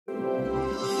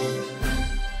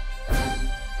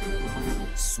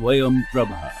Swayam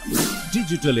Prabha.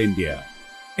 Digital India.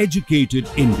 Educated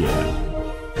India.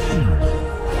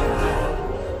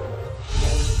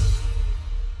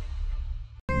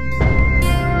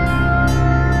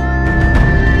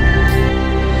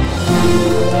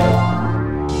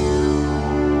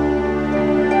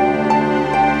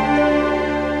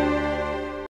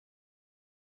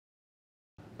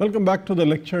 Welcome back to the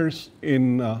lectures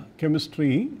in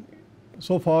chemistry.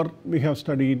 So far we have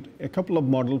studied a couple of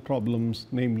model problems,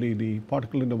 namely the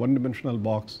particle in a one-dimensional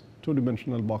box,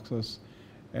 two-dimensional boxes,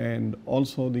 and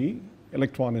also the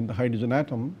electron in the hydrogen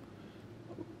atom.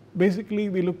 Basically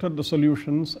we looked at the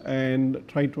solutions and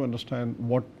tried to understand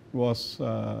what was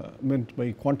meant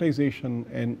by quantization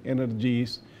and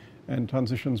energies and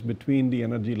transitions between the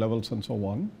energy levels and so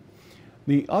on.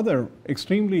 The other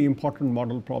extremely important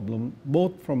model problem,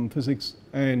 both from physics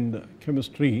and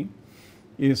chemistry,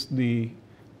 is the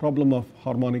problem of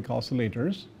harmonic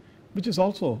oscillators, which is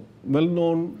also well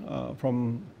known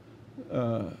from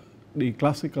the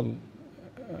classical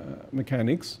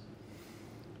mechanics.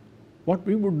 What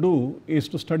we would do is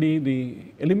to study the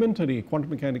elementary quantum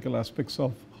mechanical aspects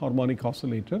of harmonic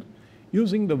oscillator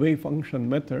using the wave function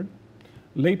method.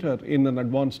 Later in an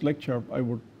advanced lecture I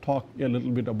would talk a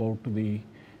little bit about the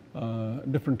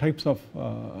different types of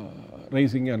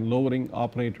raising and lowering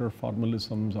operator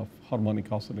formalisms of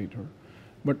harmonic oscillator.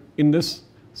 But in this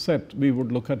set we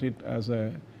would look at it as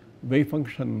a wave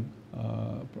function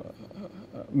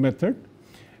method,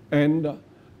 and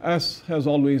as has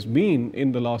always been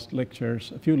in the last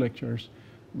lectures, a few lectures,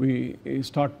 we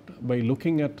start by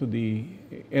looking at the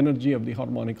energy of the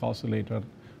harmonic oscillator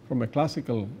from a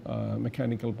classical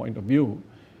mechanical point of view,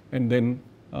 and then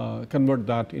convert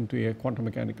that into a quantum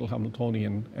mechanical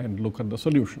Hamiltonian and look at the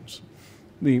solutions.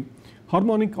 The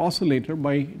harmonic oscillator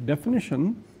by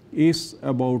definition is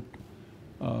about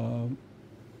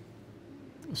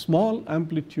small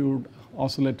amplitude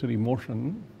oscillatory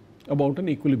motion about an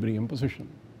equilibrium position,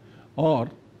 or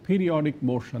periodic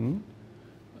motion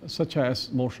such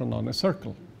as motion on a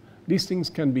circle. These things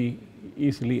can be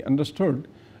easily understood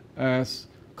as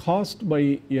caused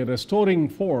by a restoring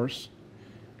force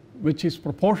which is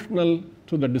proportional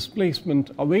to the displacement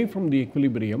away from the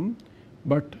equilibrium,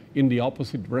 but in the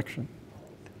opposite direction.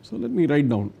 So let me write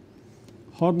down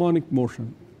harmonic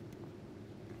motion,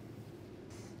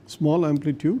 small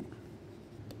amplitude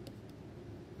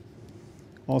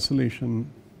oscillation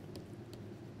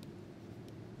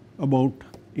about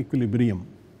equilibrium.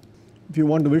 If you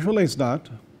want to visualize that,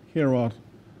 here are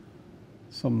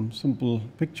some simple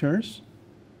pictures.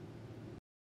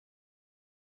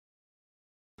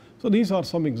 So these are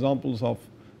some examples of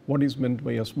what is meant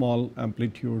by a small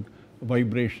amplitude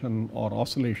vibration or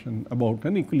oscillation about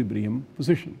an equilibrium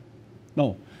position.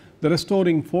 Now the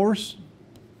restoring force,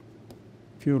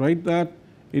 if you write that,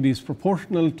 it is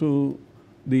proportional to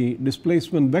the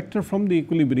displacement vector from the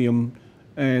equilibrium,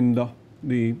 and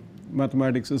the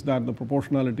mathematics is that the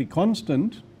proportionality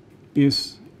constant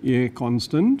is a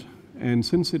constant, and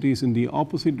since it is in the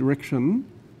opposite direction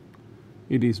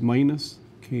it is minus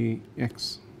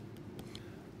kx.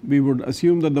 We would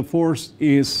assume that the force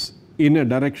is in a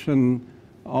direction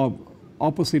of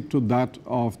opposite to that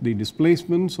of the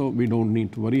displacement, so we do not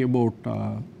need to worry about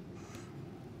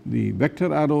the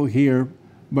vector arrow here,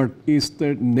 but is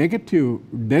the negative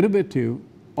derivative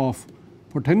of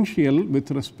potential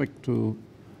with respect to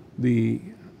the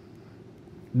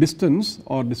distance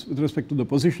or with respect to the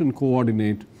position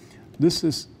coordinate. This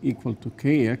is equal to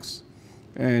kx,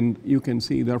 and you can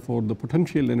see therefore the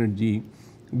potential energy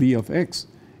V of x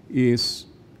is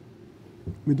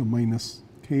with the minus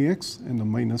kx and the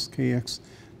minus kx.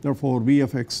 Therefore V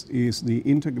of x is the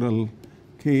integral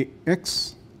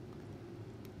kx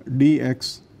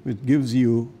dx, which gives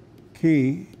you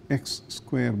kx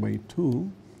square by 2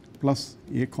 plus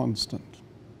a constant.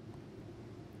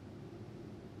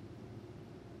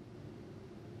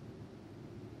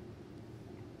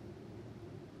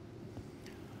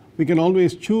 We can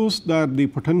always choose that the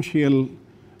potential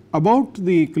about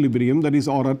the equilibrium, that is,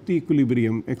 or at the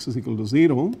equilibrium x is equal to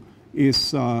 0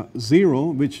 is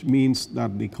 0, which means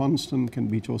that the constant can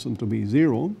be chosen to be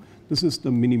 0. This is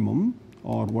the minimum,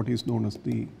 or what is known as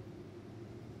the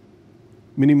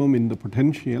minimum in the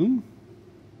potential,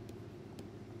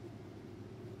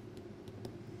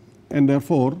 and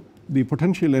therefore the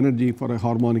potential energy for a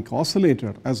harmonic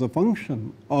oscillator as a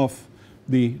function of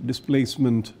the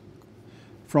displacement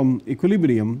from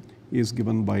equilibrium is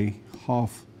given by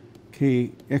half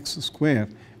kx square,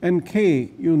 and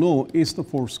k, you know, is the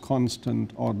force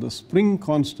constant or the spring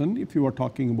constant if you are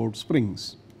talking about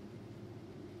springs,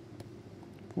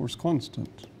 force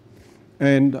constant.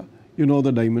 And you know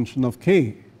the dimension of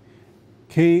k.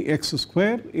 Kx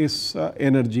square is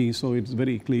energy, so it is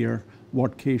very clear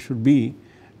what k should be,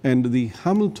 and the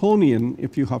Hamiltonian,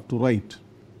 if you have to write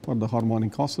for the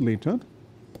harmonic oscillator,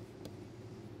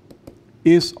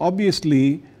 is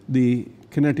obviously the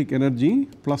kinetic energy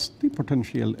plus the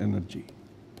potential energy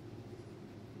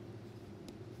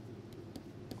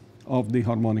of the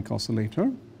harmonic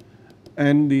oscillator,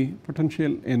 and the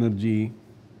potential energy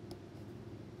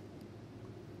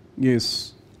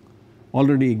is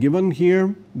already given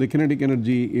here. The kinetic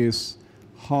energy is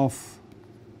half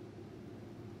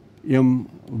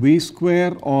mv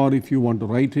square, or if you want to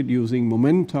write it using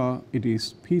momenta, it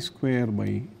is p square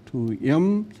by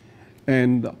 2m,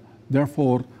 and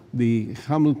therefore the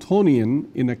Hamiltonian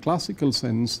in a classical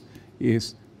sense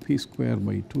is p square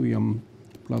by 2m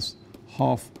plus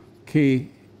half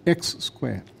kx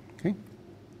square, okay,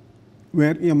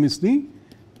 where m is the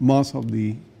mass of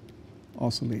the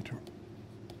oscillator.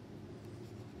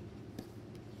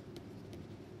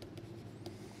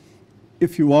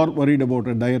 If you are worried about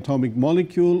a diatomic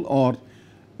molecule or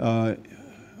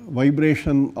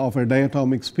vibration of a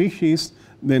diatomic species,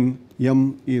 then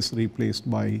m is replaced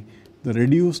by the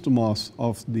reduced mass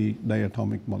of the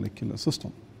diatomic molecular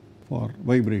system for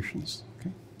vibrations.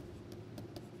 Okay.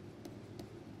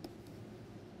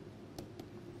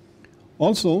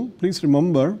 Also, please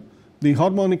remember, the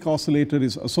harmonic oscillator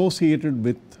is associated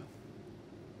with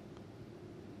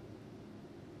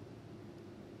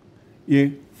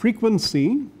a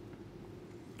frequency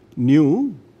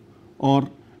nu or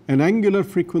an angular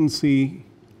frequency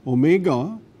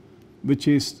omega, which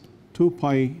is 2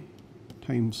 pi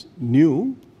times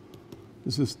nu.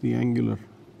 This is the angular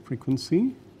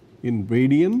frequency in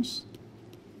radians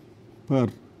per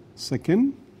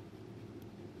second.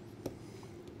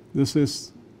 This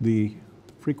is the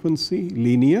frequency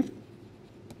linear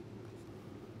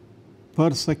per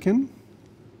second.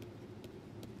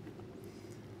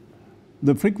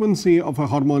 The frequency of a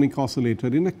harmonic oscillator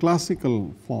in a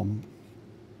classical form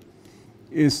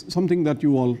is something that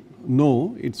you all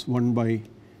know. It is 1 by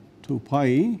 2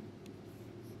 pi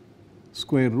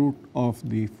square root of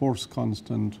the force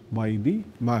constant by the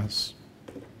mass.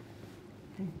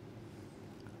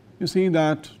 You see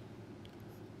that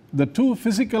the two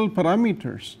physical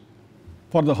parameters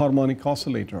for the harmonic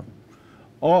oscillator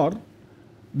are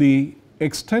the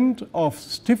extent of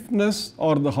stiffness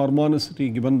or the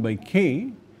harmonicity given by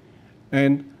k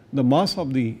and the mass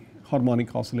of the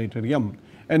harmonic oscillator m,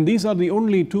 and these are the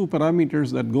only two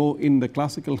parameters that go in the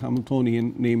classical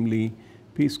Hamiltonian, namely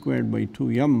p squared by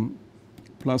 2m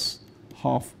plus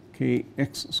half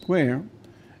kx square,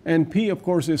 and p of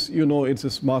course is, you know, it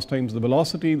is mass times the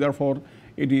velocity, therefore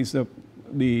it is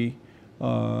the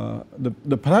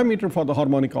parameter for the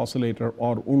harmonic oscillator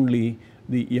are only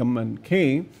the m and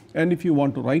k, and if you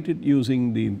want to write it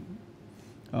using the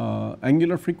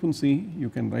angular frequency, you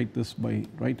can write this by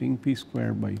writing p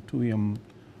square by 2m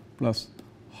plus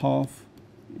half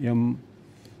m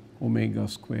omega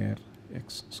square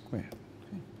x square.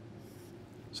 Okay.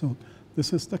 So,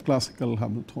 this is the classical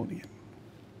Hamiltonian.